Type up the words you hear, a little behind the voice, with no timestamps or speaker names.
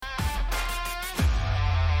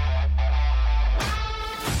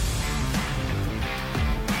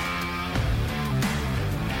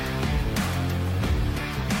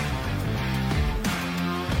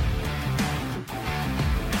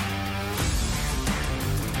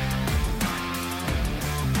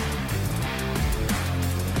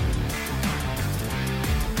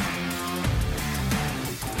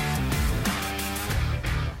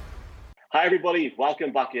Hi, everybody.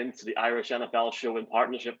 Welcome back into the Irish NFL show in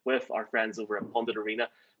partnership with our friends over at Pundit Arena.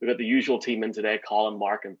 We've got the usual team in today, Colin,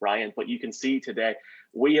 Mark, and Brian. But you can see today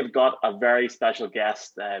we have got a very special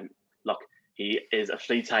guest. Look, he is a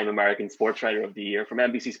three-time American Sports Writer of the Year from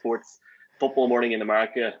NBC Sports Football Morning in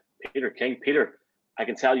America, Peter King. Peter, I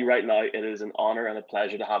can tell you right now, it is an honor and a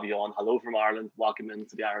pleasure to have you on. Hello from Ireland. Welcome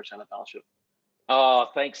into the Irish NFL show. Oh,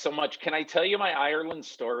 thanks so much. Can I tell you my Ireland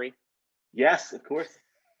story? Yes, of course.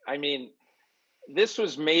 I mean, this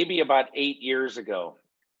was maybe about 8 years ago.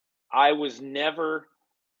 I was never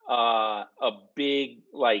a big,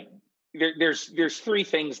 there's three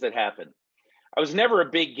things that happened. I was never a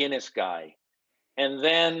big Guinness guy. And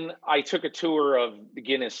then I took a tour of the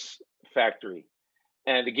Guinness factory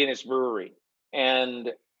and the Guinness brewery.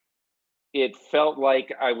 And it felt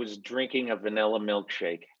like I was drinking a vanilla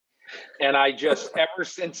milkshake. And I just, ever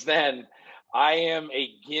since then, I am a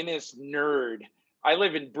Guinness nerd. I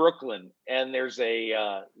live in Brooklyn, and there's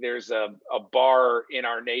a bar in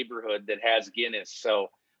our neighborhood that has Guinness,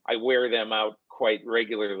 so I wear them out quite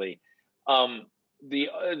regularly.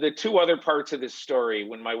 The two other parts of this story,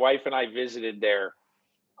 when my wife and I visited there,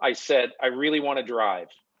 I said, I really want to drive,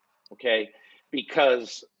 okay?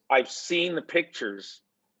 Because I've seen the pictures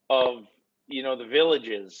of, the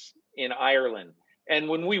villages in Ireland. And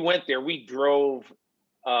when we went there, we drove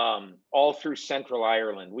all through Central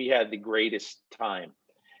Ireland. We had the greatest time.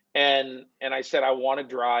 And I said, I want to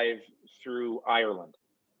drive through Ireland.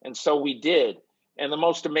 And so we did. And the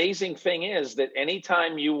most amazing thing is that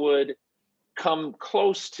anytime you would come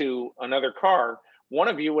close to another car, one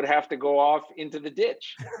of you would have to go off into the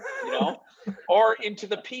ditch, or into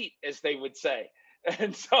the peat, as they would say.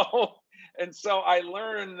 And so I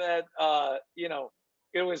learned that,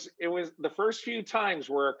 it was the first few times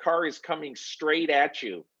where a car is coming straight at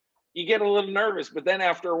you, you get a little nervous, but then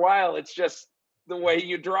after a while, it's just the way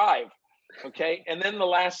you drive. Okay. And then the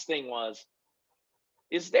last thing was,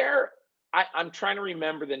 I'm trying to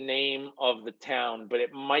remember the name of the town, but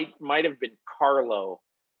it might have been Carlow.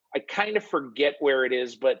 I kind of forget where it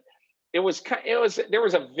is, but there was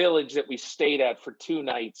a village that we stayed at for 2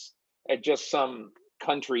 nights at just some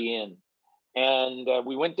country inn. And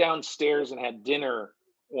we went downstairs and had dinner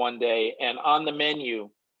one day, and on the menu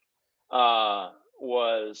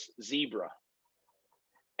was zebra.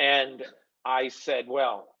 And I said,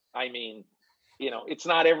 well, I mean, it's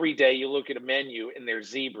not every day you look at a menu and there's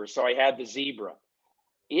zebra. So I had the zebra.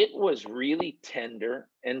 It was really tender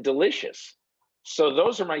and delicious. So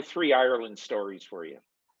those are my 3 Ireland stories for you.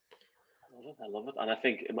 I love it. And I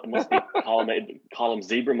think it must be column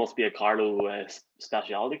zebra must be a Carlo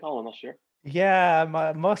speciality, Colin, I'm not sure. Yeah,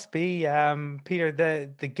 must be, Peter,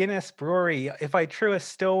 the Guinness brewery. If I threw a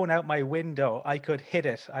stone out my window, I could hit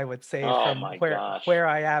it, I would say, from where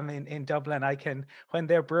I am in Dublin. When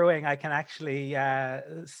they're brewing, I can actually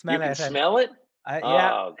smell it. You can smell it?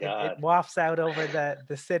 Yeah, it wafts out over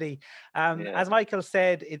the city. As Michael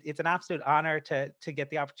said, it's an absolute honor to get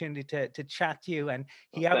the opportunity to chat to you. And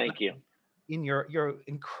thank you. In your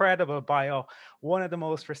incredible bio, one of the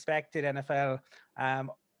most respected NFL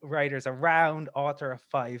writers around, author of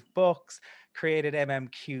 5 books, created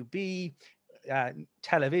MMQB,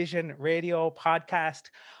 television, radio, podcast.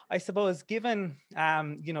 I suppose, given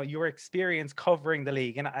your experience covering the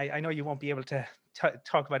league, and I know you won't be able to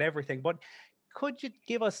talk about everything, but could you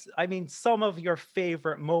give us, some of your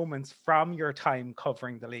favorite moments from your time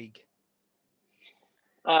covering the league?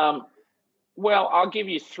 Well, I'll give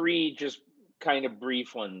you 3 just kind of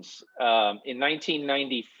brief ones. In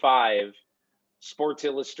 1995, Sports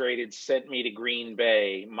Illustrated sent me to Green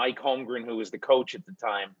Bay. Mike Holmgren, who was the coach at the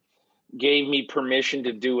time, gave me permission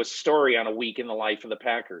to do a story on a week in the life of the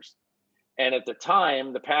Packers. And at the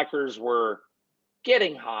time, the Packers were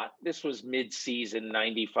getting hot. This was mid-season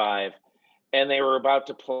 95. And they were about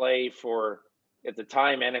to play for, at the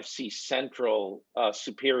time, NFC Central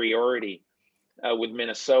superiority with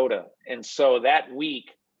Minnesota. And so that week,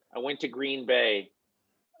 I went to Green Bay.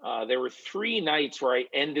 There were 3 nights where I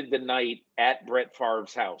ended the night at Brett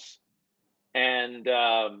Favre's house. And,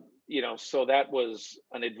 so that was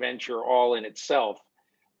an adventure all in itself.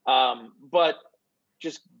 But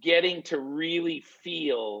just getting to really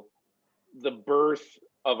feel the birth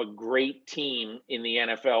of a great team in the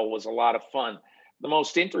NFL was a lot of fun. The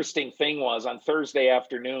most interesting thing was on Thursday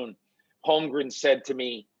afternoon, Holmgren said to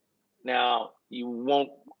me, now you won't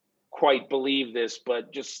quite believe this,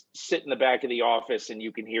 but just sit in the back of the office and you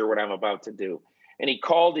can hear what I'm about to do. And he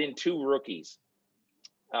called in 2 rookies,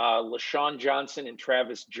 LaShawn Johnson and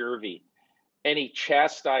Travis Jervey, and he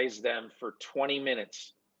chastised them for 20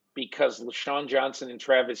 minutes because LaShawn Johnson and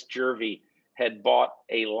Travis Jervey had bought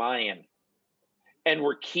a lion. and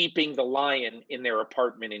were keeping the lion in their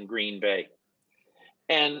apartment in Green Bay.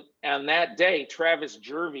 And on that day, Travis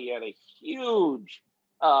Jervey had a huge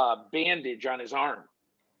bandage on his arm.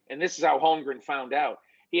 And this is how Holmgren found out.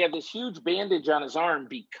 He had this huge bandage on his arm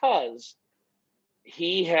because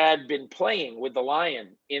he had been playing with the lion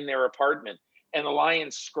in their apartment, and the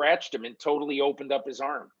lion scratched him and totally opened up his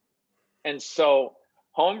arm. And so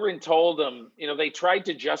Holmgren told him, they tried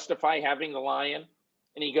to justify having the lion.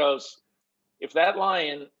 And he goes, if that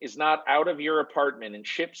lion is not out of your apartment and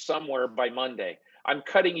shipped somewhere by Monday, I'm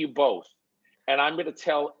cutting you both. And I'm going to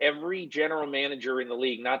tell every general manager in the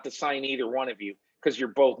league not to sign either one of you because you're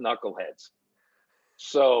both knuckleheads.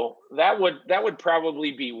 So that would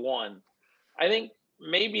probably be one. I think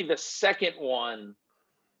maybe the second one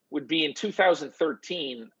would be in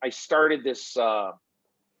 2013. I started this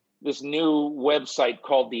this new website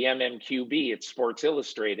called the MMQB. It's Sports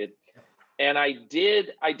Illustrated. And I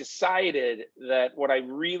decided that what I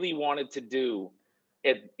really wanted to do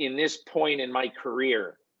in this point in my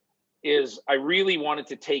career is I really wanted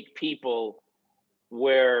to take people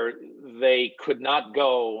where they could not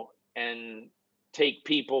go and take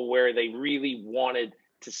people where they really wanted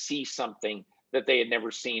to see something that they had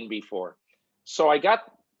never seen before. So I got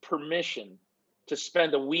permission to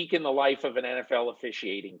spend a week in the life of an NFL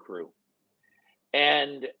officiating crew.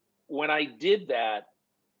 And when I did that,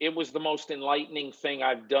 it was the most enlightening thing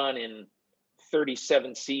I've done in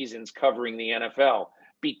 37 seasons covering the NFL,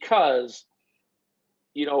 because,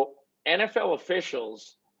 NFL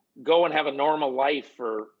officials go and have a normal life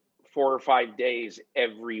for 4 or 5 days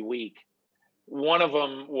every week. One of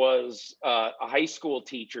them was a high school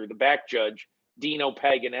teacher, the back judge, Dino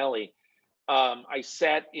Paganelli. I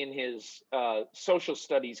sat in his social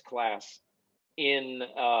studies class in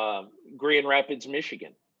Grand Rapids,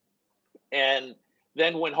 Michigan, and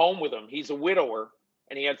then went home with him. He's a widower,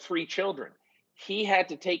 and he had 3 children. He had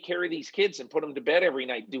to take care of these kids and put them to bed every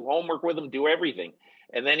night, do homework with them, do everything.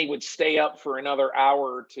 And then he would stay up for another hour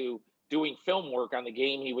or two doing film work on the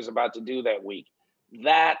game he was about to do that week.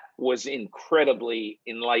 That was incredibly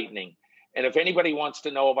enlightening. And if anybody wants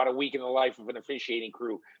to know about a week in the life of an officiating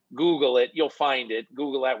crew, Google it. You'll find it.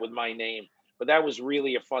 Google that with my name. But that was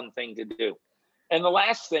really a fun thing to do. And the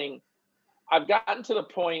last thing, I've gotten to the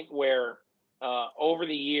point where over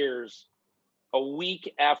the years, a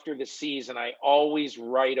week after the season, I always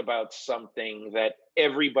write about something that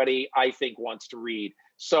everybody, I think, wants to read.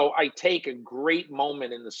 So I take a great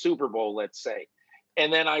moment in the Super Bowl, let's say,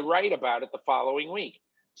 and then I write about it the following week.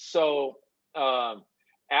 So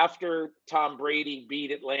after Tom Brady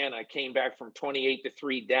beat Atlanta, came back from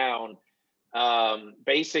 28-3 down,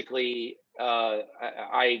 basically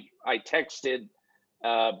I texted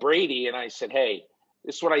Brady and I said, hey,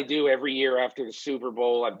 this is what I do every year after the Super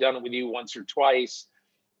Bowl. I've done it with you once or twice.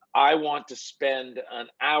 I want to spend an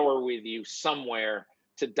hour with you somewhere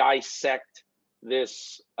to dissect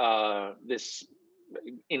this this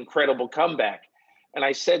incredible comeback. And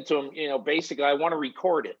I said to him, basically, I want to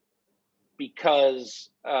record it because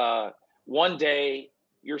one day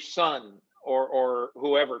your son or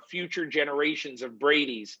whoever, future generations of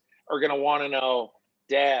Brady's are going to want to know,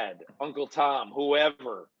 Dad, Uncle Tom,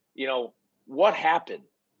 whoever, what happened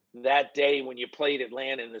that day when you played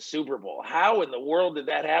Atlanta in the Super Bowl? How in the world did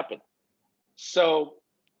that happen? So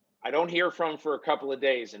I don't hear from him for a couple of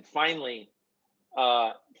days. And finally,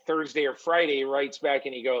 Thursday or Friday, he writes back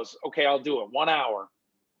and he goes, okay, I'll do it, 1 hour.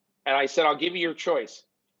 And I said, I'll give you your choice.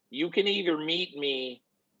 You can either meet me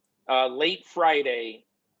late Friday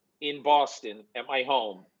in Boston at my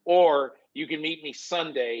home, or you can meet me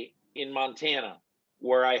Sunday in Montana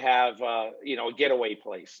where I have, a getaway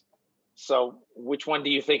place. So which one do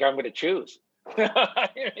you think I'm going to choose?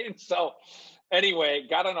 So anyway,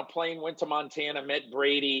 got on a plane, went to Montana, met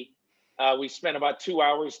Brady. We spent about 2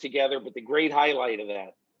 hours together. But the great highlight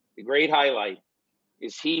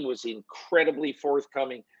is he was incredibly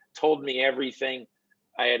forthcoming, told me everything.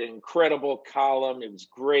 I had an incredible column. It was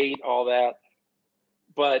great, all that.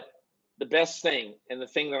 But the best thing, and the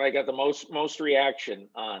thing that I got the most reaction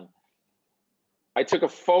on, I took a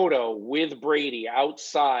photo with Brady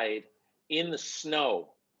outside in the snow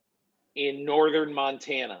in northern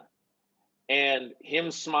Montana, and him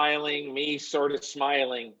smiling, me sort of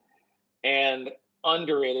smiling, and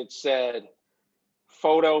under it, it said,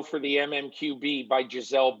 photo for the MMQB by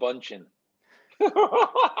Gisele Bundchen.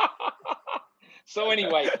 So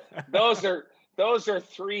anyway, those are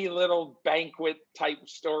 3 little banquet type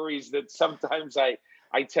stories that sometimes I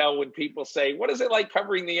tell when people say, what is it like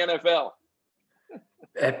covering the NFL?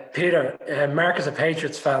 Peter, Mark is a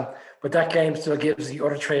Patriots fan, but that game still gives the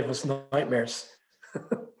other 3 of us nightmares.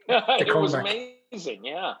 It was amazing,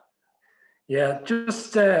 yeah. Yeah,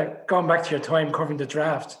 just going back to your time covering the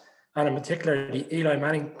draft, and in particular the Eli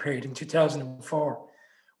Manning period in 2004,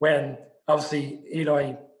 when obviously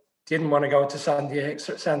Eli didn't want to go to San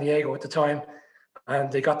Diego at the time,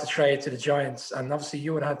 and they got the trade to the Giants. And obviously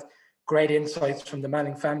you would have had great insights from the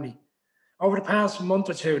Manning family. Over the past month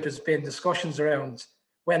or two, there's been discussions around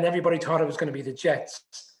when everybody thought it was going to be the Jets,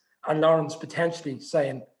 and Lawrence potentially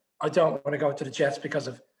saying, I don't want to go to the Jets because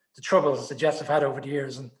of the troubles the Jets have had over the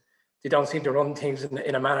years, and they don't seem to run things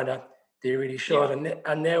in a manner that they really should. Yeah.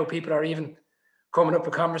 And now people are even coming up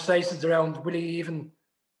with conversations around, will he even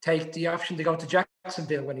take the option to go to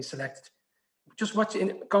Jacksonville when he's selected? Just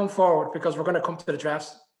going forward, because we're going to come to the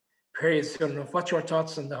draft period soon enough. What's your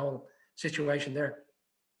thoughts on the whole situation there?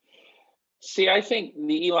 See, I think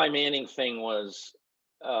the Eli Manning thing was,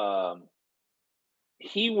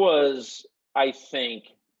 he was, I think,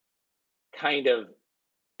 kind of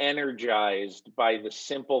energized by the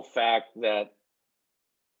simple fact that,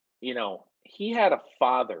 you know, he had a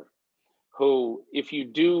father who, if you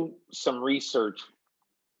do some research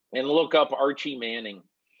and look up Archie Manning,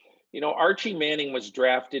 you know, Archie Manning was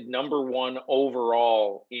drafted number 1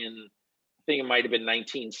 overall in, I think it might have been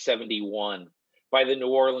 1971 by the New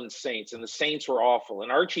Orleans Saints. And the Saints were awful.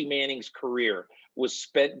 And Archie Manning's career was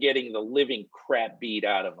spent getting the living crap beat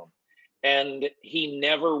out of him. And he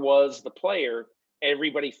never was the player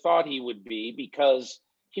everybody thought he would be, because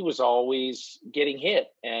he was always getting hit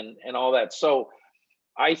and all that. So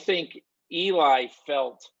I think Eli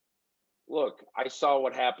felt, look, I saw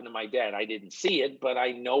what happened to my dad. I didn't see it, but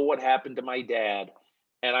I know what happened to my dad,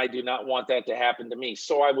 and I do not want that to happen to me.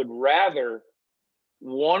 So I would rather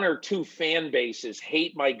 1 or 2 fan bases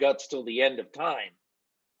hate my guts till the end of time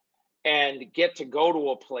and get to go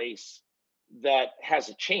to a place that has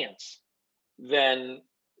a chance than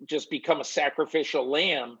just become a sacrificial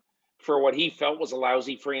lamb for what he felt was a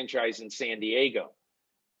lousy franchise in San Diego.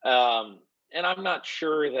 And I'm not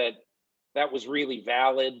sure that that was really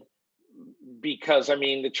valid, because, I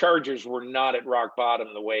mean, the Chargers were not at rock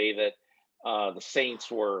bottom the way that the Saints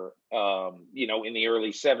were, you know, in the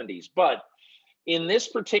early 70s. But in this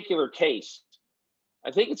particular case, I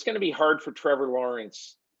think it's going to be hard for Trevor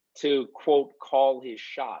Lawrence to, quote, call his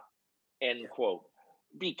shot, end quote,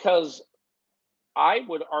 because I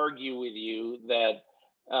would argue with you that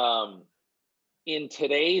in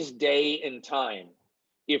today's day and time,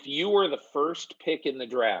 if you were the first pick in the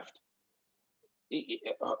draft,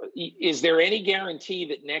 is there any guarantee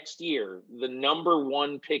that next year the number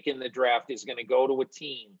 1 pick in the draft is going to go to a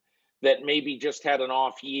team that maybe just had an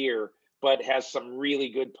off year but has some really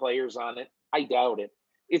good players on it? I doubt it.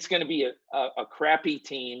 It's going to be a crappy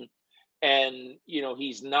team, and, you know,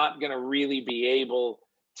 he's not going to really be able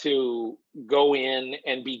to go in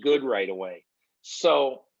and be good right away.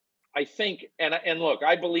 So I think, and look,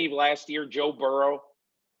 I believe last year Joe Burrow,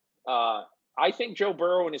 I think Joe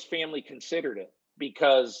Burrow and his family considered it,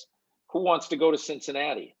 because who wants to go to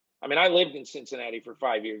Cincinnati? I mean, I lived in Cincinnati for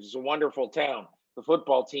 5 years. It's a wonderful town. The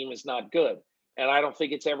football team is not good, and I don't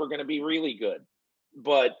think it's ever going to be really good.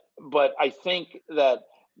 But I think that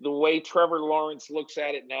the way Trevor Lawrence looks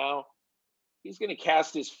at it now, he's going to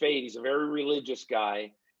cast his fate. He's a very religious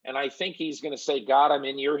guy. And I think he's going to say, God, I'm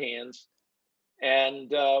in your hands,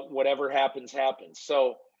 and whatever happens, happens.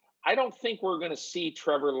 So I don't think we're going to see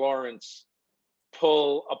Trevor Lawrence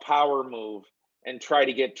pull a power move and try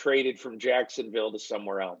to get traded from Jacksonville to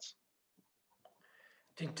somewhere else.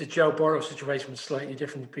 I think the Joe Burrow situation was slightly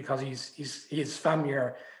different, because his family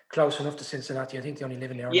are close enough to Cincinnati. I think they only live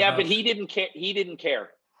in the area. Yeah, but he didn't care. He didn't care.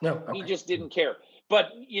 No, okay. He just didn't care. But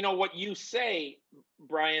you know what you say,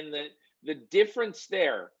 Brian, the difference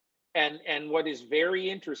there, and what is very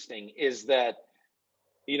interesting is that,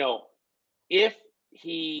 you know, if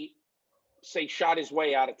he, say, shot his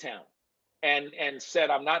way out of town and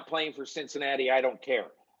said, I'm not playing for Cincinnati, I don't care.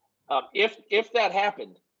 If that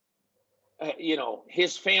happened, you know,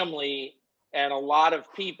 his family and a lot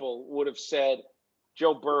of people would have said,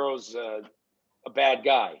 Joe Burrow's a bad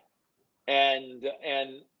guy. And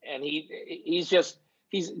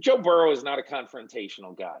Joe Burrow is not a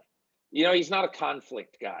confrontational guy. You know, he's not a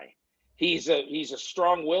conflict guy. He's a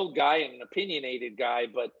strong-willed guy and an opinionated guy,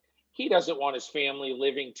 but he doesn't want his family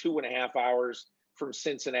living 2.5 hours from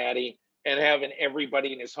Cincinnati and having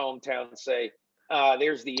everybody in his hometown say,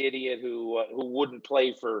 there's the idiot who wouldn't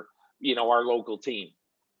play for, you know, our local team.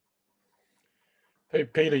 Hey,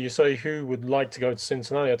 Peter, you say who would like to go to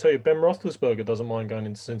Cincinnati? I tell you, Ben Roethlisberger doesn't mind going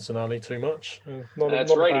into Cincinnati too much.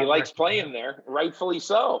 That's right. He likes playing there, rightfully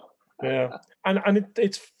so. Yeah, and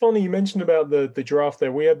it's funny you mentioned about the draft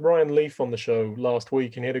there. We had Ryan Leaf on the show last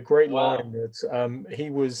week, and he had a great line that he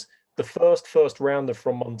was the first rounder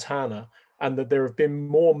from Montana, and that there have been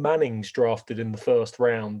more Mannings drafted in the first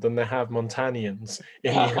round than there have Montanians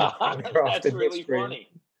in the NFL draft That's in really history. funny.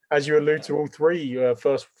 As you allude to, all three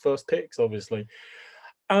first picks, obviously.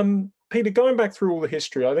 Peter, going back through all the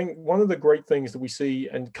history, I think one of the great things that we see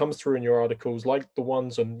and comes through in your articles, like the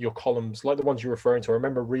ones on your columns, like the ones you're referring to, I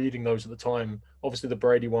remember reading those at the time, obviously the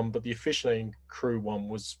Brady one, but the officiating crew one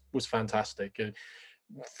was fantastic.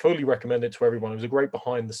 Fully recommend it to everyone. It was a great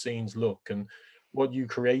behind the scenes look, and what you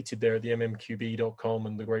created there at the mmqb.com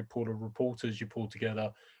and the great pool of reporters you pulled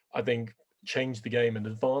together, I think changed the game and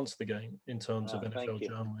advanced the game in terms of NFL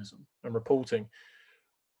journalism and reporting.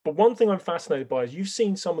 But one thing I'm fascinated by is you've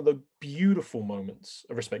seen some of the beautiful moments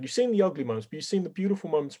of respect. You've seen the ugly moments, but you've seen the beautiful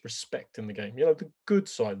moments of respect in the game, the good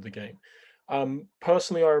side of the game.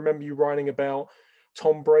 Personally, I remember you writing about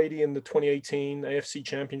Tom Brady in the 2018 AFC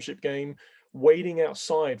Championship game, waiting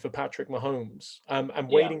outside for Patrick Mahomes and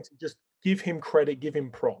waiting to just give him credit, give him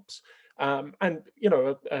props. And,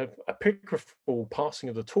 a pitiful passing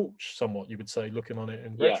of the torch, somewhat, you would say, looking on it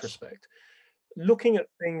in retrospect. Looking at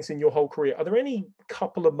things in your whole career, are there any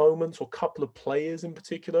couple of moments or couple of players in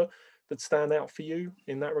particular that stand out for you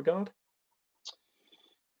in that regard?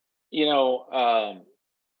 There's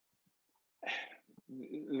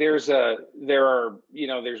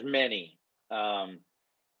many.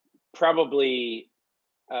 Probably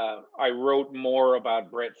I wrote more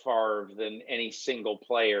about Brett Favre than any single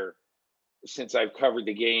player since I've covered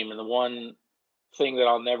the game. And the one thing that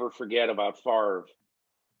I'll never forget about Favre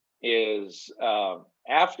is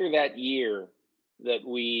after that year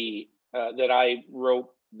that I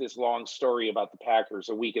wrote this long story about the Packers,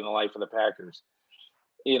 A Week in the Life of the Packers.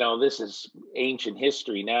 This is ancient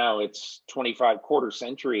history now. It's quarter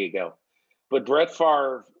century ago. But Brett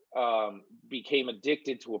Favre became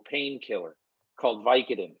addicted to a painkiller called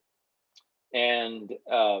Vicodin. And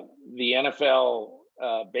the NFL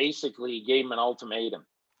basically gave him an ultimatum.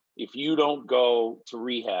 If you don't go to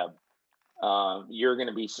rehab, you're going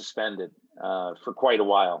to be suspended for quite a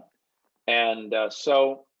while. And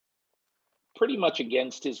so pretty much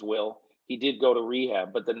against his will, he did go to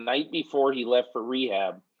rehab. But the night before he left for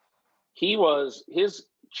rehab, his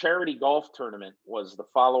charity golf tournament was the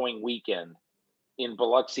following weekend in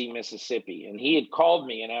Biloxi, Mississippi. And he had called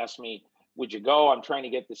me and asked me, would you go? I'm trying to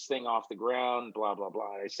get this thing off the ground, blah, blah,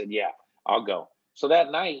 blah. I said, yeah, I'll go. So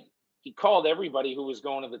that night, he called everybody who was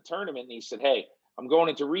going to the tournament and he said, hey, I'm going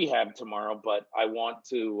into rehab tomorrow, but I want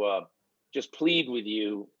to just plead with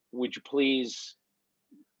you. Would you please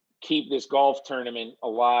keep this golf tournament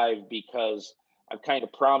alive? Because I've kind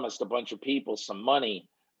of promised a bunch of people some money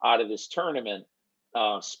out of this tournament,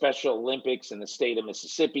 Special Olympics in the state of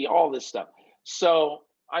Mississippi, all this stuff. So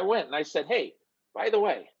I went and I said, hey, by the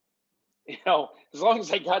way, as long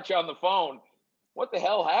as I got you on the phone, what the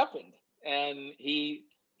hell happened? And he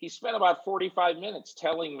spent about 45 minutes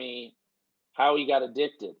telling me how he got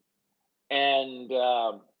addicted. And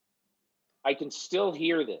I can still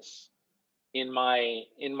hear this in my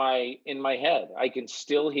head. I can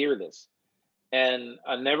still hear this. And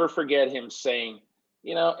I'll never forget him saying,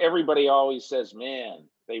 everybody always says, man,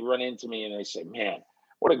 they run into me and they say, man,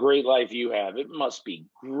 what a great life you have. It must be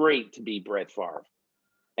great to be Brett Favre.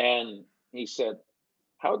 And he said,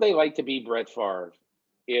 how would they like to be Brett Favre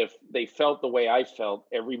if they felt the way I felt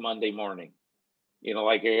every Monday morning?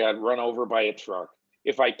 Like I got run over by a truck.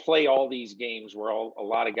 If I play all these games where a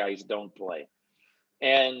lot of guys don't play.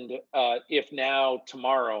 And if now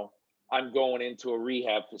tomorrow I'm going into a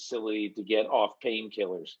rehab facility to get off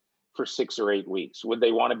painkillers for 6 or 8 weeks, would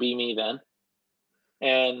they want to be me then?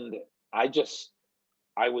 And I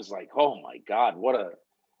was like, oh my God,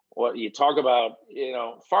 what you talk about,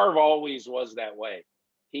 Favre always was that way.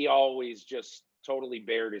 He always just totally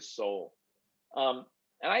bared his soul. And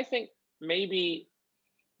I think maybe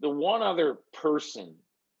the one other person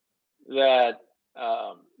that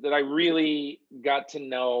I really got to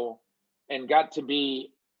know and got to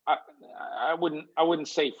be, I wouldn't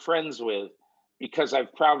say friends with, because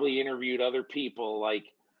I've probably interviewed other people like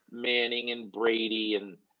Manning and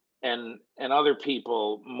Brady and other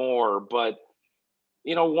people more, but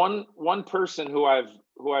one person who I've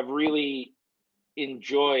really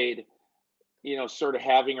enjoyed, sort of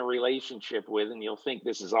having a relationship with, and you'll think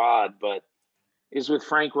this is odd, but is with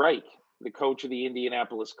Frank Reich, the coach of the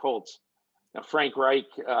Indianapolis Colts. Now, Frank Reich,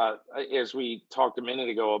 as we talked a minute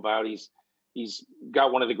ago about, he's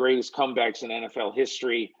got one of the greatest comebacks in NFL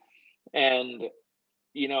history. And,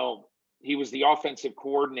 he was the offensive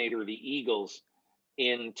coordinator of the Eagles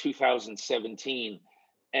in 2017.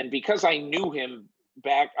 And because I knew him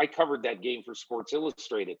back, I covered that game for Sports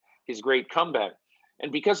Illustrated, his great comeback.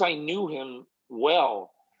 And because I knew him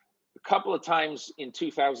well, a couple of times in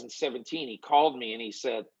 2017, he called me and he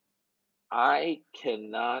said, I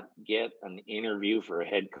cannot get an interview for a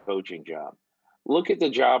head coaching job. Look at the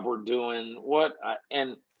job we're doing.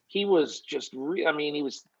 And he was just,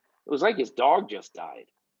 it was like his dog just died.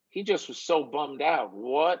 He just was so bummed out.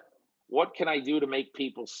 What can I do to make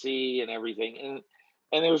people see and everything?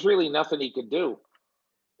 And there was really nothing he could do.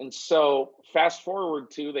 And so fast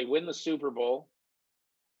forward to, they win the Super Bowl,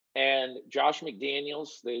 and Josh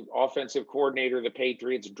McDaniels, the offensive coordinator of the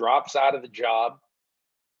Patriots, drops out of the job.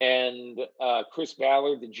 And Chris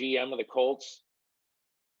Ballard, the GM of the Colts,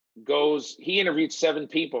 he interviewed 7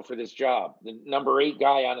 people for this job. The number 8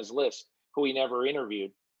 guy on his list, who he never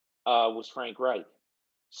interviewed, was Frank Reich.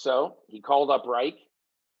 So he called up Reich.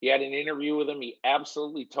 He had an interview with him. He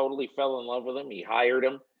absolutely, totally fell in love with him. He hired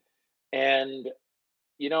him. And,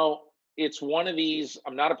 it's one of these,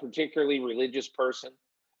 I'm not a particularly religious person,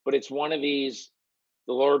 but it's one of these,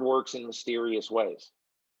 the Lord works in mysterious ways.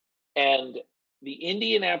 And the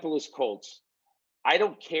Indianapolis Colts, I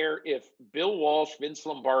don't care if Bill Walsh, Vince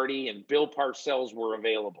Lombardi, and Bill Parcells were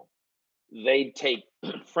available. They'd take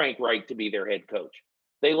Frank Reich to be their head coach.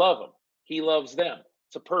 They love him. He loves them.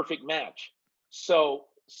 It's a perfect match. So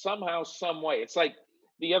somehow, some way, it's like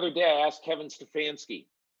the other day I asked Kevin Stefanski,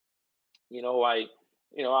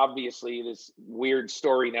 obviously this weird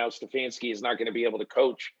story now, Stefanski is not going to be able to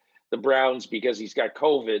coach the Browns because he's got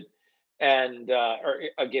COVID or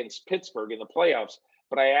against Pittsburgh in the playoffs.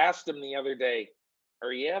 But I asked him the other day,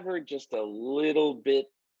 are you ever just a little bit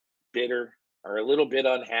bitter or a little bit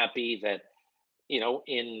unhappy that,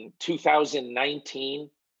 in 2019,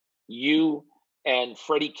 you and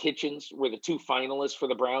Freddie Kitchens were the 2 finalists for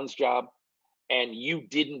the Browns job, and you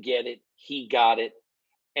didn't get it, he got it,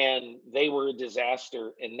 and they were a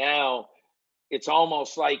disaster. And now it's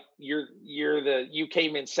almost like you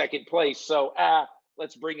came in second place, so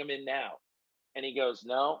let's bring him in now. And he goes,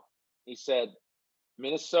 no. He said,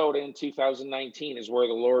 Minnesota in 2019 is where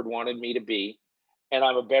the Lord wanted me to be. And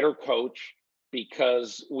I'm a better coach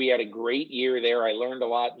because we had a great year there. I learned a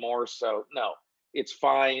lot more. So no, it's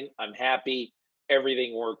fine. I'm happy.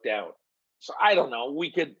 Everything worked out. So I don't know.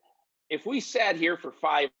 If we sat here for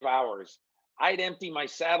 5 hours, I'd empty my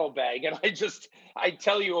saddlebag and I'd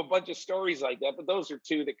tell you a bunch of stories like that. But those are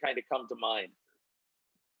 2 that kind of come to mind.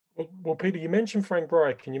 Well, Peter, you mentioned Frank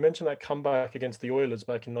Reich and you mentioned that comeback against the Oilers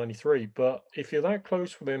back in '93. But if you're that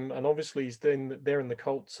close with him, and obviously he's there in the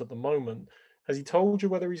Colts at the moment, has he told you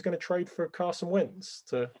whether he's going to trade for Carson Wentz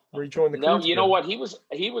to rejoin the crew? No, you know what? He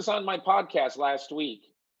was on my podcast last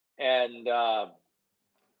week, and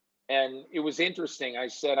it was interesting. I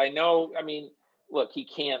said, look,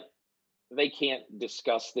 they can't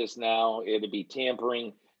discuss this now. It'd be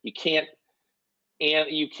tampering. You can't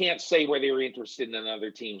say whether you're interested in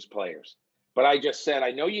another team's players. But I just said,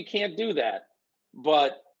 I know you can't do that,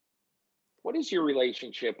 but what is your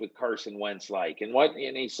relationship with Carson Wentz like? And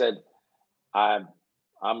he said, I'm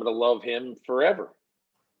going to love him forever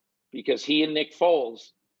because he and Nick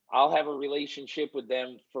Foles, I'll have a relationship with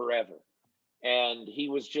them forever. And he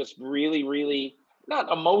was just really, really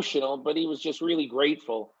not emotional, but he was just really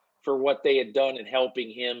grateful for what they had done in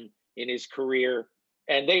helping him in his career.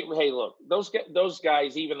 And hey, look, those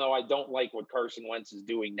guys, even though I don't like what Carson Wentz is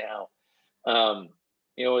doing now,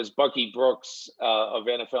 as Bucky Brooks of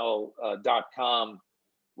NFL.com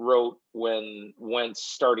wrote when Wentz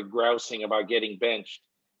started grousing about getting benched,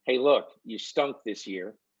 hey, look, you stunk this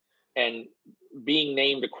year. And being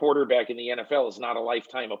named a quarterback in the NFL is not a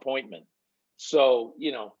lifetime appointment. So,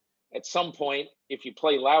 at some point, if you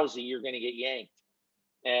play lousy, you're going to get yanked.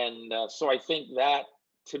 And so I think that,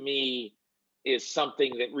 to me, is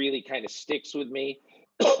something that really kind of sticks with me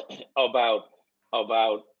about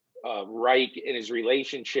Reich and his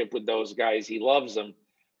relationship with those guys. He loves them.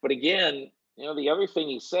 But again, the other thing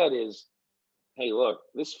he said is, hey, look,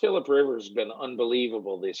 this Phillip Rivers has been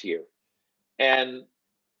unbelievable this year. And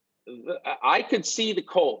I could see the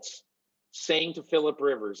Colts saying to Phillip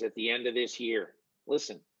Rivers at the end of this year,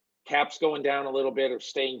 listen, cap's going down a little bit or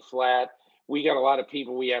staying flat. We got a lot of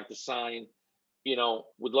people we have to sign.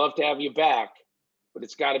 Would love to have you back, but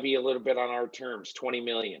it's got to be a little bit on our terms, $20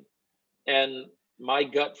 million. And my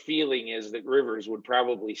gut feeling is that Rivers would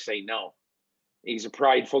probably say no. He's a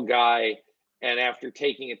prideful guy. And after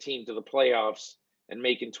taking a team to the playoffs and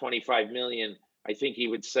making $25 million, I think he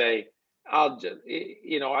would say, I've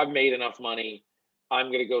made enough money. I'm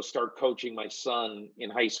going to go start coaching my son in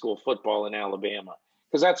high school football in Alabama,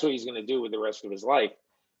 because that's what he's going to do with the rest of his life.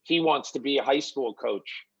 He wants to be a high school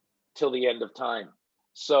coach till the end of time.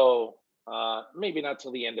 So maybe not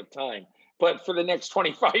till the end of time, but for the next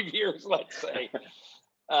 25 years, let's say.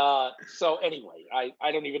 So anyway,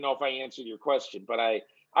 I don't even know if I answered your question, but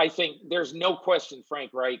I think there's no question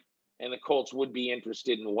Frank Reich and the Colts would be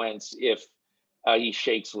interested in Wentz if he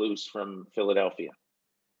shakes loose from Philadelphia.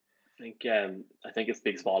 I think it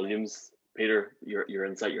speaks volumes, Peter. Your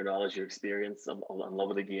insight, your knowledge, your experience, and love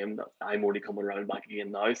of the game. That I'm already coming around back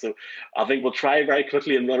again now. So I think we'll try very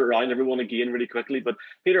quickly and run it around everyone again really quickly. But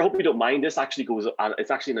Peter, I hope you don't mind. This actually goes, and it's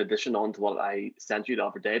actually an addition on to what I sent you the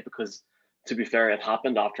other day, because to be fair, it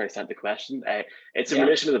happened after I sent the question. It's in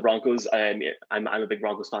relation to the Broncos. I'm a big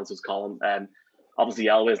Broncos fan, so it's Colin. Obviously,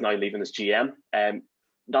 Elway is now leaving as GM.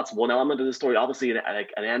 That's one element of the story. Obviously,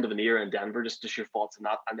 like an end of an era in Denver, just your thoughts on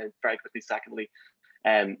that. And then very quickly, secondly,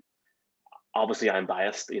 obviously I'm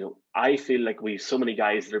biased. I feel like we've so many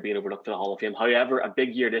guys that are being overlooked for the Hall of Fame. However, a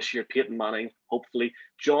big year this year, Peyton Manning, hopefully.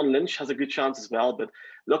 John Lynch has a good chance as well. But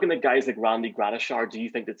looking at guys like Randy Gradishar, do you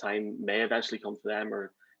think the time may eventually come for them,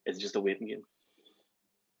 or is it just a waiting game?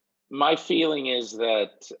 My feeling is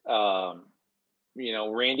that,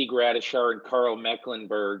 Randy Gradishar and Carl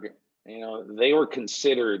Mecklenburg, they were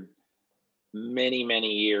considered many,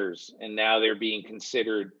 many years, and now they're being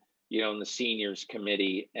considered, in the seniors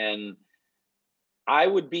committee. And I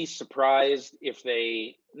would be surprised if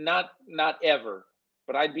they, not ever,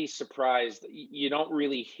 but I'd be surprised. You don't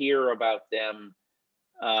really hear about them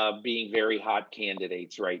being very hot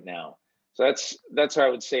candidates right now. So that's what I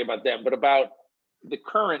would say about them. But about the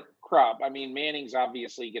current crop, I mean, Manning's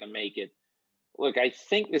obviously going to make it. Look, I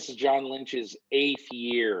think this is John Lynch's 8th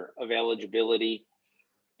year of eligibility,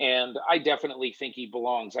 and I definitely think he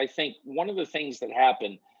belongs. I think one of the things that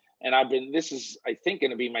happened, and this is, I think,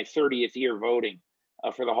 going to be my 30th year voting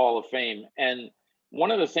for the Hall of Fame. And one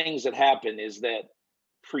of the things that happened is that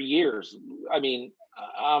for years, I mean,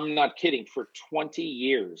 I'm not kidding, for 20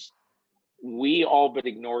 years, we all but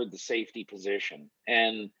ignored the safety position.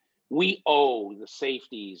 And we owe the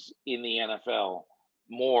safeties in the NFL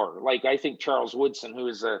more. Like, I think Charles Woodson, who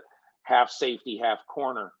is a half safety, half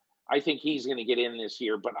corner, I think he's going to get in this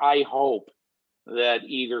year. But I hope that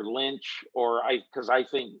either Lynch or because I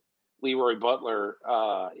think Leroy Butler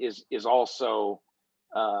is also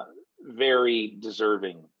very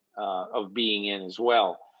deserving of being in as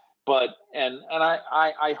well. But and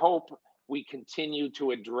I hope we continue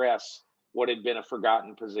to address what had been a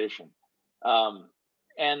forgotten position.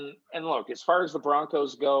 And look, as far as the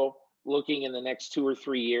Broncos go, looking in the next 2 or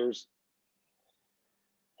 3 years,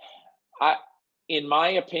 in my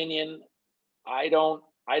opinion, I'm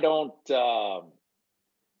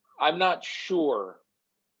not sure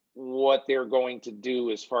what they're going to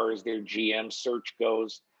do as far as their GM search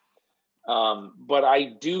goes. But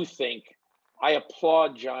I do think I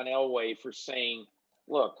applaud John Elway for saying,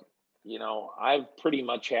 look, I've pretty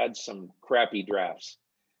much had some crappy drafts,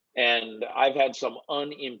 and I've had some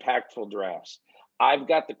unimpactful drafts. I've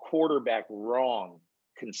got the quarterback wrong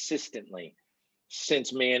consistently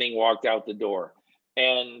since Manning walked out the door.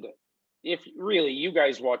 And if really you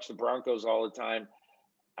guys watch the Broncos all the time,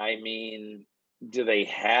 I mean, do they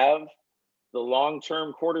have the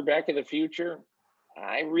long-term quarterback of the future?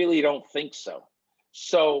 I really don't think so.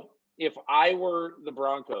 So if I were the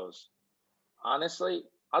Broncos, honestly,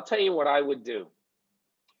 I'll tell you what I would do.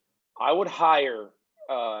 I would hire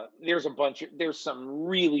there's some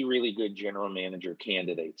really, really good general manager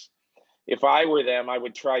candidates. If I were them, I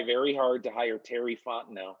would try very hard to hire Terry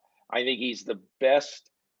Fontenot. I think he's the best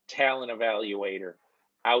talent evaluator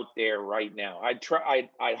out there right now. I'd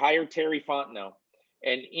hire Terry Fontenot,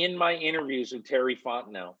 and in my interviews with Terry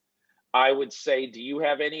Fontenot, I would say, do you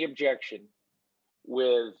have any objection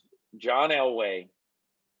with John Elway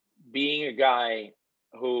being a guy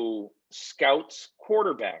who scouts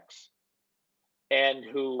quarterbacks and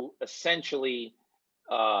who essentially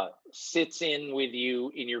sits in with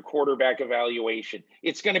you in your quarterback evaluation?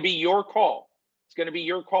 It's going to be your call. It's going to be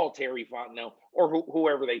your call, Terry Fontenot, or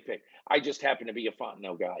whoever they pick. I just happen to be a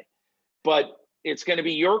Fontenot guy. But it's going to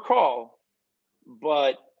be your call.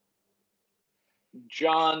 But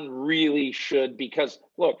John really should, because,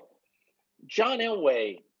 look, John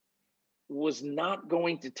Elway was not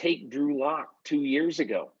going to take Drew Lock 2 years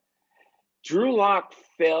ago. Drew Lock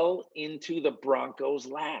fell into the Broncos'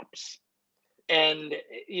 laps. And,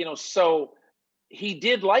 so he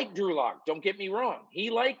did like Drew Lock. Don't get me wrong. He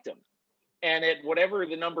liked him. And at whatever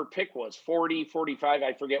the number pick was, 40, 45,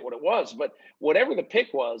 I forget what it was. But whatever the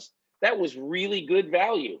pick was, that was really good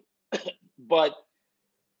value. But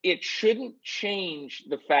it shouldn't change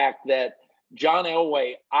the fact that John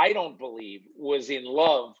Elway, I don't believe, was in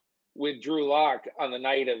love with Drew Lock on the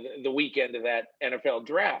night of the weekend of that NFL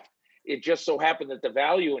draft. It just so happened that the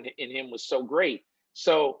value in him was so great.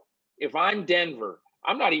 So if I'm Denver,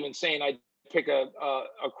 I'm not even saying I'd pick a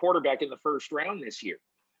quarterback in the first round this year.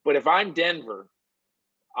 But if I'm Denver,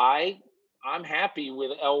 I'm happy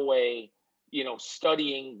with Elway,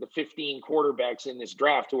 studying the 15 quarterbacks in this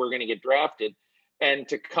draft who are going to get drafted, and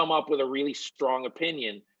to come up with a really strong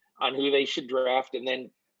opinion on who they should draft, and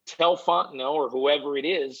then tell Fontenot or whoever it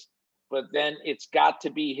is, but then it's got to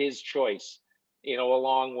be his choice,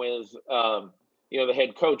 along with, the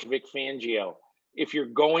head coach, Vic Fangio. If you're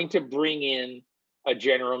going to bring in a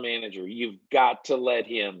general manager, you've got to let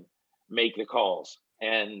him make the calls.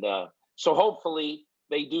 And so hopefully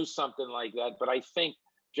they do something like that. But I think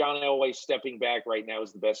John Elway stepping back right now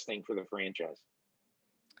is the best thing for the franchise.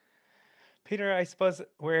 Peter, I suppose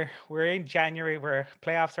we're in January where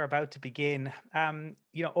playoffs are about to begin.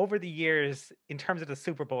 Over the years, in terms of the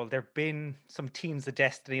Super Bowl, there have been some teams of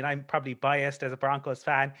destiny, and I'm probably biased as a Broncos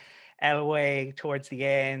fan. Elway towards the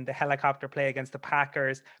end, the helicopter play against the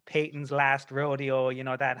Packers, Peyton's last rodeo,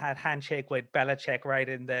 that had handshake with Belichick right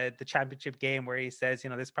in the championship game where he says,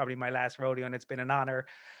 this is probably my last rodeo and it's been an honor.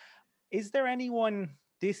 Is there anyone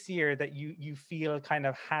this year that you feel kind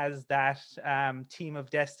of has that team of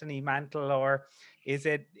destiny mantle, or is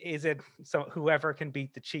it so whoever can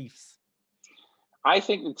beat the Chiefs? I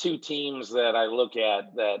think the two teams that I look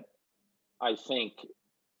at that I think,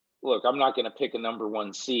 look, I'm not going to pick a number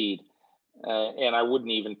one seed, and I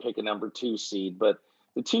wouldn't even pick a number two seed, but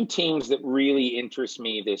the two teams that really interest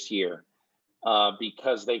me this year,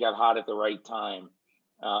 because they got hot at the right time,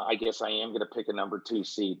 I guess I am going to pick a number two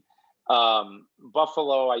seed.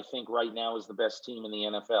 Buffalo, I think right now is the best team in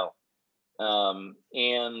the NFL.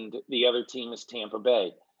 And the other team is Tampa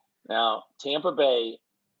Bay. Now, Tampa Bay,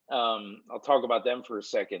 I'll talk about them for a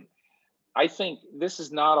second. I think this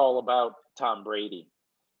is not all about Tom Brady.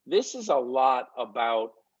 This is a lot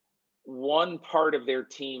about one part of their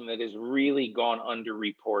team that has really gone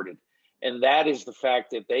underreported. And that is the fact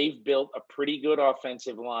that they've built a pretty good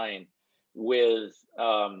offensive line with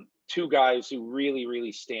two guys who really,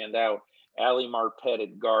 really stand out. Ali Marpet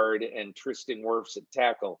at guard and Tristan Wirfs at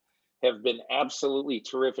tackle have been absolutely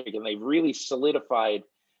terrific. And they've really solidified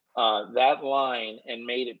that line and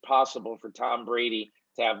made it possible for Tom Brady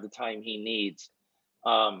to have the time he needs.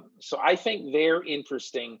 So I think they're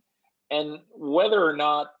interesting. And whether or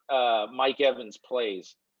not Mike Evans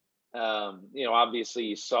plays, obviously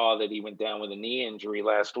you saw that he went down with a knee injury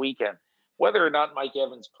last weekend. Whether or not Mike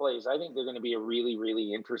Evans plays, I think they're going to be a really,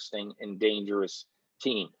 really interesting and dangerous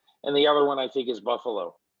team. And the other one I think is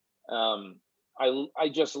Buffalo. I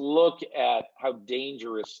just look at how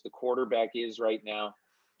dangerous the quarterback is right now,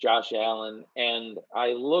 Josh Allen, and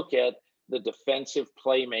I look at the defensive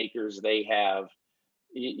playmakers they have,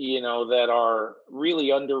 that are really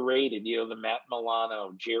underrated, the Matt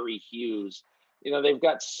Milano, Jerry Hughes. They've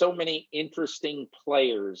got so many interesting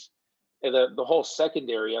players. The whole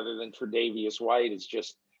secondary, other than Tre'Davious White, is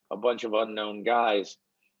just a bunch of unknown guys.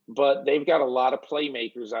 But they've got a lot of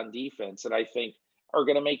playmakers on defense that I think are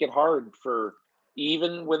going to make it hard for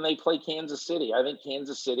even when they play Kansas City. I think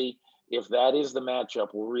Kansas City, if that is the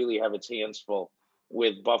matchup, will really have its hands full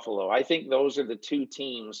with Buffalo. I think those are the two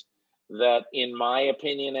teams that, in my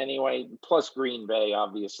opinion anyway, plus Green Bay,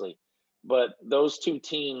 obviously, but those two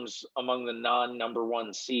teams among the non-number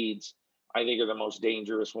one seeds, I think, are the most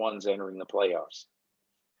dangerous ones entering the playoffs.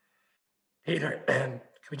 Peter, can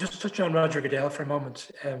we just touch on Roger Goodell for a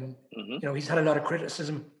moment? He's had a lot of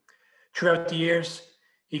criticism throughout the years.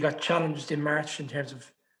 He got challenged in March in terms of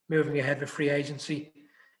moving ahead with free agency.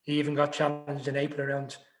 He even got challenged in April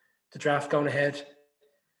around the draft going ahead.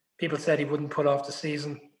 People said he wouldn't pull off the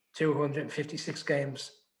season. 256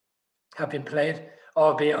 games have been played,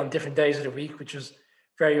 albeit on different days of the week, which is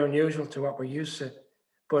very unusual to what we're used to.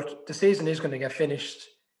 But the season is going to get finished.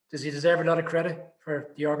 Does he deserve a lot of credit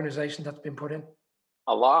for the organization that's been put in?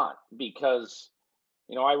 A lot, because,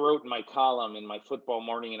 I wrote in my column, in my Football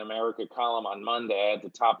Morning in America column on Monday, I had the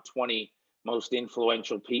top 20 most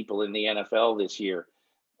influential people in the NFL this year.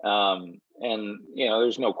 And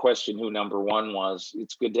there's no question who number one was.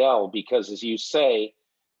 It's Goodell, because as you say,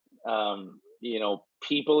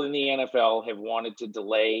 people in the NFL have wanted to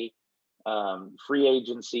delay free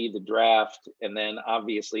agency, the draft, and then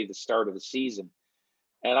obviously the start of the season.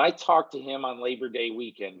 And I talked to him on Labor Day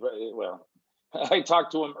weekend. Well, I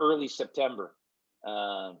talked to him early September.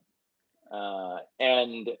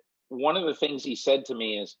 And one of the things he said to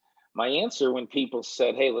me is, my answer when people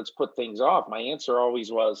said, hey, let's put things off, my answer always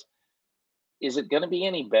was, is it going to be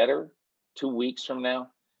any better 2 weeks from now?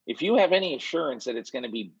 If you have any assurance that it's going to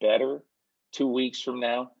be better 2 weeks from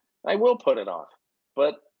now, I will put it off.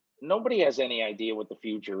 But nobody has any idea what the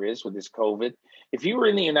future is with this COVID. If you were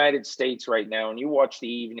in the United States right now and you watch the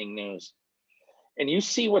evening news, and you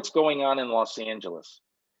see what's going on in Los Angeles,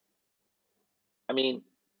 I mean,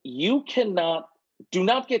 do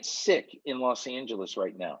not get sick in Los Angeles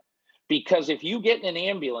right now, because if you get in an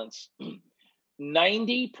ambulance,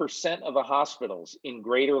 90% of the hospitals in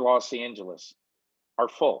greater Los Angeles are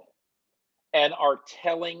full and are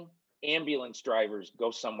telling ambulance drivers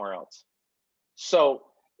go somewhere else. So,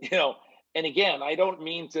 and again, I don't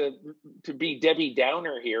mean to be Debbie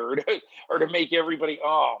Downer here or to make everybody,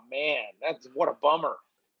 oh man, what a bummer.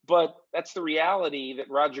 But that's the reality that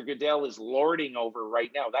Roger Goodell is lording over right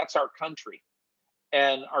now. That's our country.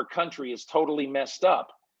 And our country is totally messed up.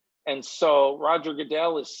 And so Roger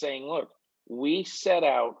Goodell is saying, look, we set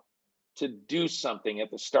out to do something at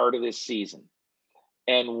the start of this season.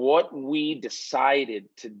 And what we decided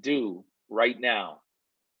to do right now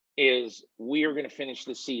is we are going to finish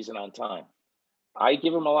the season on time. I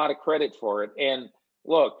give him a lot of credit for it. And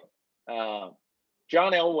look,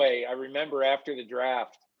 John Elway, I remember after the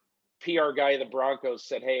draft, PR guy of the Broncos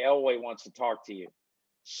said, hey, Elway wants to talk to you.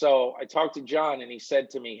 So I talked to John and he said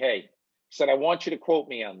to me, hey, I want you to quote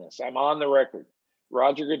me on this. I'm on the record.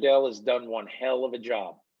 Roger Goodell has done one hell of a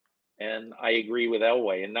job. And I agree with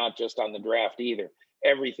Elway, and not just on the draft either.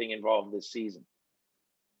 Everything involved this season.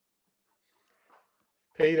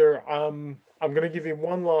 Peter, I'm going to give you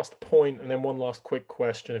one last point and then one last quick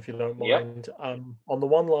question, if you don't mind. Yep. On the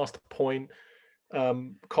one last point,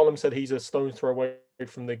 Colm said he's a stone's throw away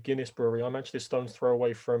from the Guinness Brewery. I'm actually a stone's throw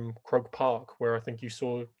away from Croke Park, where I think you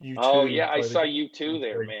saw U2. Oh, yeah, I saw U2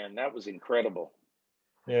 there, man. That was incredible.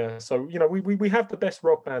 Yeah, so, we have the best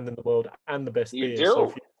rock band in the world and the best beer. You do.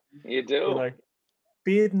 So you do.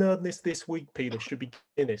 Beard nerdness this week, Peter, should be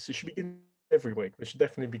Guinness. It should be Guinness every week. It should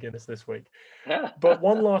definitely be Guinness this week. But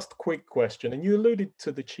one last quick question, and you alluded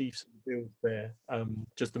to the Chiefs and Bills there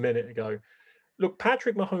just a minute ago. Look,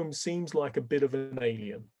 Patrick Mahomes seems like a bit of an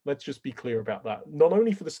alien. Let's just be clear about that. Not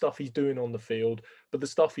only for the stuff he's doing on the field, but the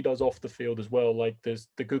stuff he does off the field as well. Like there's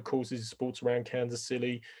the good causes he supports around Kansas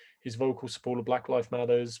City, his vocal support of Black Lives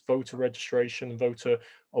Matters, voter registration, voter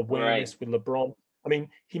awareness with LeBron. I mean,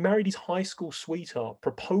 he married his high school sweetheart,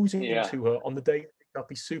 proposing to her on the day he picked up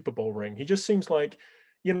his Super Bowl ring. He just seems like,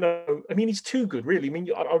 he's too good, really. I mean,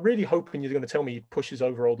 I'm really hoping you're going to tell me he pushes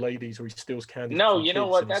over old ladies or he steals candy. No, you know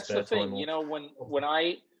what? That's the thing.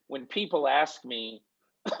 When people ask me,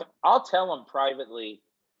 I'll tell them privately,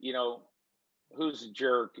 who's a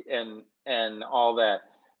jerk and all that.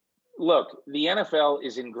 Look, the NFL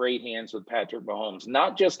is in great hands with Patrick Mahomes,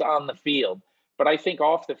 not just on the field, but I think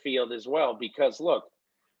off the field as well. Because look,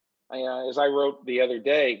 as I wrote the other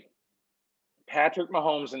day, Patrick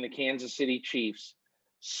Mahomes and the Kansas City Chiefs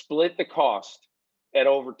split the cost at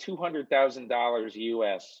over $200,000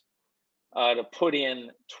 US to put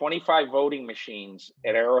in 25 voting machines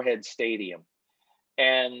at Arrowhead Stadium,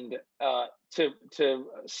 and to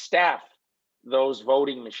staff those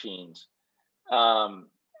voting machines. At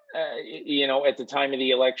the time of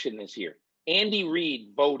the election this year, Andy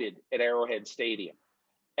Reid voted at Arrowhead Stadium,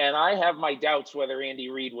 and I have my doubts whether Andy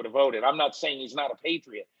Reid would have voted. I'm not saying he's not a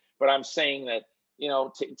Patriot, but I'm saying that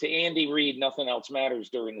to Andy Reid, nothing else matters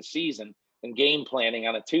during the season than game planning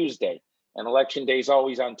on a Tuesday. And election day is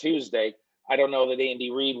always on Tuesday. I don't know that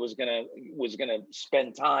Andy Reid was gonna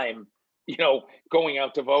spend time, going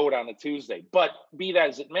out to vote on a Tuesday. But be that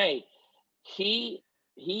as it may, he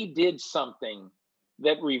did something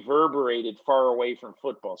that reverberated far away from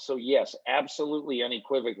football. So yes, absolutely,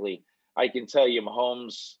 unequivocally, I can tell you,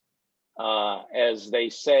 Mahomes, as they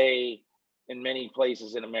say in many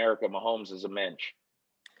places in America, Mahomes is a mensch.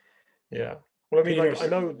 Yeah. Well, I mean, I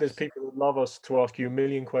know there's people that love us to ask you a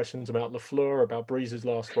million questions about LaFleur, about Breeze's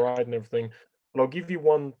last ride and everything. But I'll give you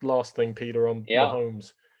one last thing, Peter, on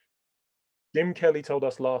Mahomes. Jim Kelly told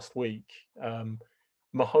us last week,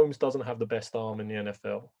 Mahomes doesn't have the best arm in the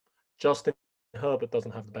NFL. Justin Herbert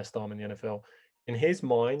doesn't have the best arm in the NFL. In his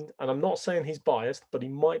mind, and I'm not saying he's biased, but he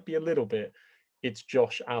might be a little bit, it's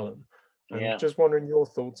Josh Allen. And just wondering your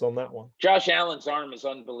thoughts on that one. Josh Allen's arm is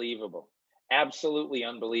unbelievable. Absolutely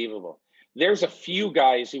unbelievable. There's a few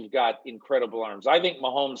guys who've got incredible arms. I think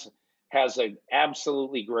Mahomes has an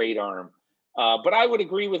absolutely great arm. But I would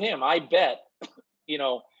agree with him. I bet,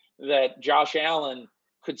 that Josh Allen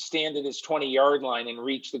could stand at his 20-yard line and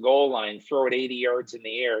reach the goal line, throw it 80 yards in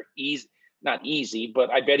the air. Not easy, but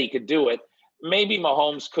I bet he could do it. Maybe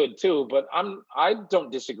Mahomes could too, but I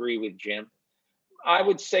don't disagree with Jim. I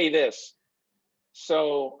would say this.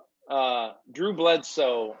 So Drew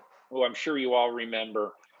Bledsoe, who I'm sure you all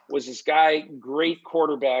remember, was this guy, great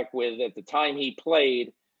quarterback with, at the time he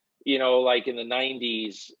played, like in the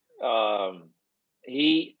 90s,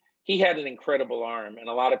 he had an incredible arm, and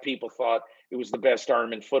a lot of people thought it was the best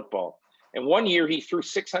arm in football. And one year he threw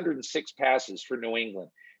 606 passes for New England.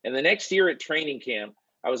 And the next year at training camp,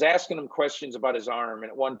 I was asking him questions about his arm.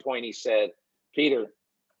 And at one point he said, Peter,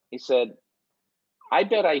 he said, I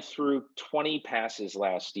bet I threw 20 passes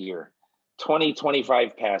last year,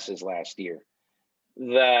 25 passes last year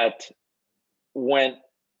that went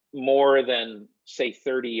more than, say,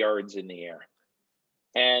 30 yards in the air.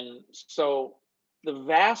 And so the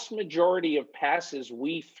vast majority of passes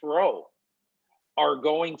we throw are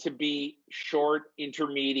going to be short,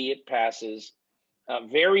 intermediate passes.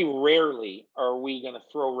 Very rarely are we going to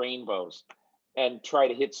throw rainbows and try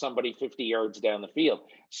to hit somebody 50 yards down the field.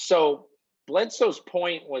 So Bledsoe's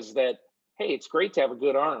point was that, hey, it's great to have a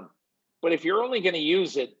good arm, but if you're only going to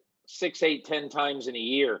use it 6, 8, 10 times in a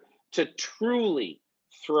year to truly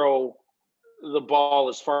throw the ball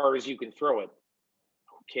as far as you can throw it,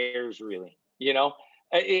 who cares really? You know,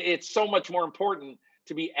 it's so much more important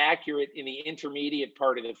to be accurate in the intermediate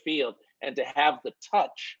part of the field and to have the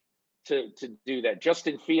touch to do that.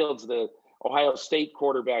 Justin Fields, the Ohio State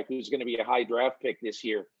quarterback, who's going to be a high draft pick this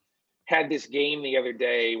year, had this game the other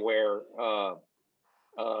day where,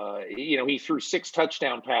 he threw 6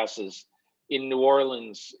 touchdown passes in New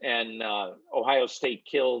Orleans, and Ohio State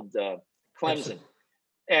killed Clemson.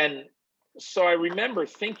 And so I remember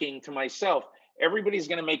thinking to myself, everybody's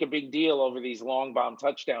going to make a big deal over these long bomb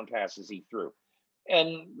touchdown passes he threw.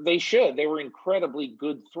 And they should. They were incredibly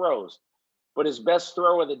good throws. But his best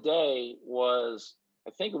throw of the day was,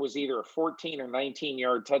 I think it was either a 14 or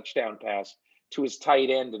 19-yard touchdown pass to his tight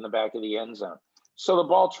end in the back of the end zone. So the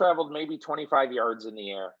ball traveled maybe 25 yards in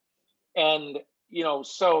the air. And,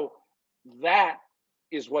 so that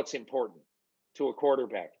is what's important to a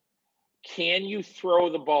quarterback. Can you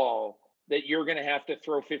throw the ball that you're going to have to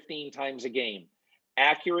throw 15 times a game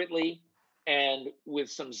accurately and with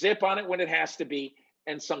some zip on it when it has to be,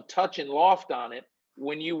 and some touch and loft on it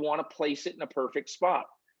when you want to place it in a perfect spot?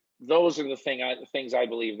 Those are the things I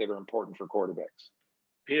believe that are important for quarterbacks.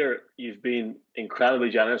 Peter, you've been incredibly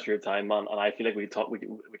generous for your time, man, and I feel like we could talk to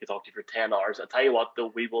you for 10 hours. I tell you what,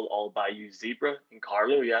 though, we will all buy you Zebra in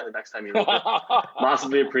Carlo, the next time you're over.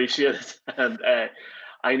 Massively appreciate it. And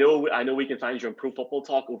I know we can find you on Pro Football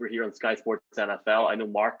Talk over here on Sky Sports NFL. I know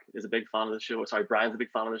Mark is a big fan of the show. Sorry, Brian's a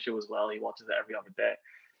big fan of the show as well. He watches it every other day.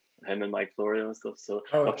 Him and Mike Florio and stuff. So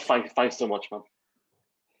thanks so much, man.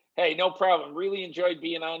 Hey, no problem. Really enjoyed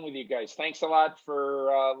being on with you guys. Thanks a lot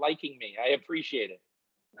for liking me. I appreciate it.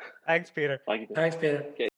 Thanks, Peter. Thank you. Thanks, Peter. Okay.